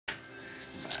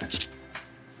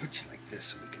Put you like this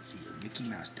so we can see your Mickey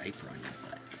Mouse diaper on your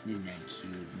butt. Isn't that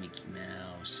cute, Mickey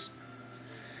Mouse?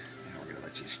 Now we're gonna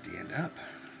let you stand up.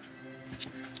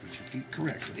 Put your feet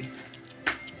correctly.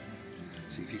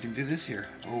 See if you can do this here.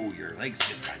 Oh, your legs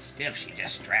just got stiff. She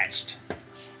just stretched.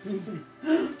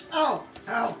 Ow!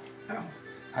 Ow! Ow!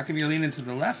 How come you're leaning to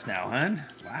the left now, hon?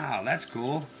 Wow, that's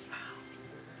cool.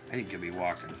 I think you'll be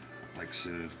walking like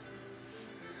soon.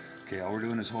 Okay, all we're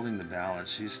doing is holding the balance.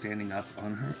 She's standing up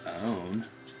on her own.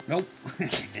 Nope.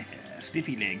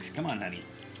 Stiffy legs. Come on, honey.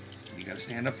 You gotta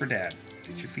stand up for Dad.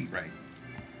 Get your feet right.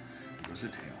 There goes the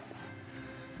tail.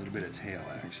 A little bit of tail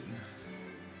action.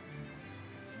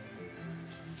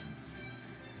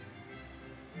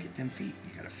 Get them feet.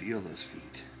 You gotta feel those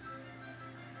feet.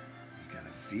 You gotta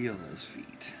feel those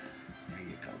feet. There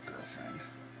you go, girlfriend.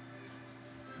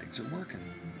 Legs are working.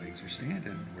 Legs are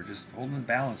standing. We're just holding the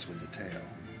balance with the tail.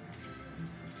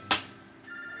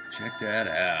 Check that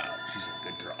out. She's a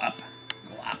good girl. Up.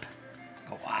 Go up.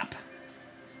 Go up.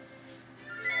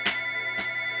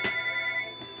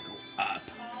 Go up.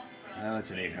 Oh,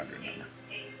 it's an 800 number.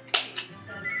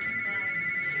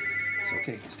 It's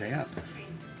okay. Stay up.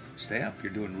 Stay up.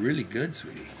 You're doing really good,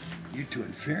 sweetie. You're doing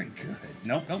very good.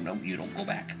 Nope, nope, nope. You don't go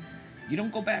back. You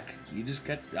don't go back. You just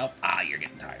get up. Ah, you're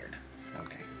getting tired.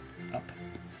 Okay. Up.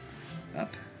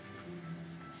 Up.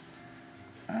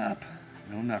 Up.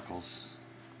 No knuckles.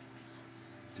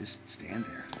 Just stand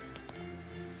there.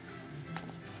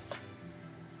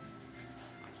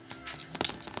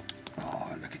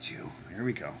 Oh, look at you. Here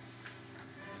we go.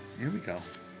 Here we go.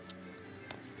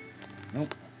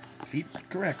 Nope. Feet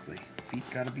correctly. Feet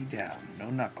gotta be down. No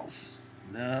knuckles.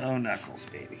 No knuckles,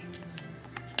 baby.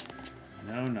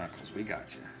 No knuckles. We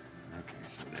got you. Okay,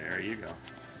 so there you go.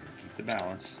 Keep the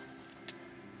balance.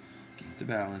 Keep the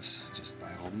balance just by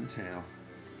holding the tail.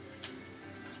 Just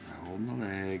by holding the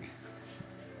leg.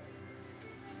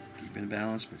 Keeping the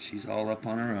balance, but she's all up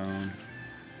on her own.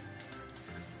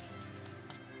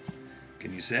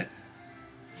 Can you sit?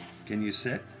 Can you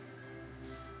sit?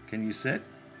 Can you sit?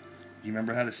 You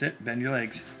remember how to sit? Bend your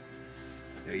legs.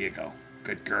 There you go.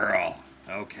 Good girl.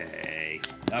 Okay.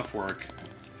 Enough work.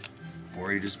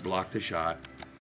 Or you just block the shot.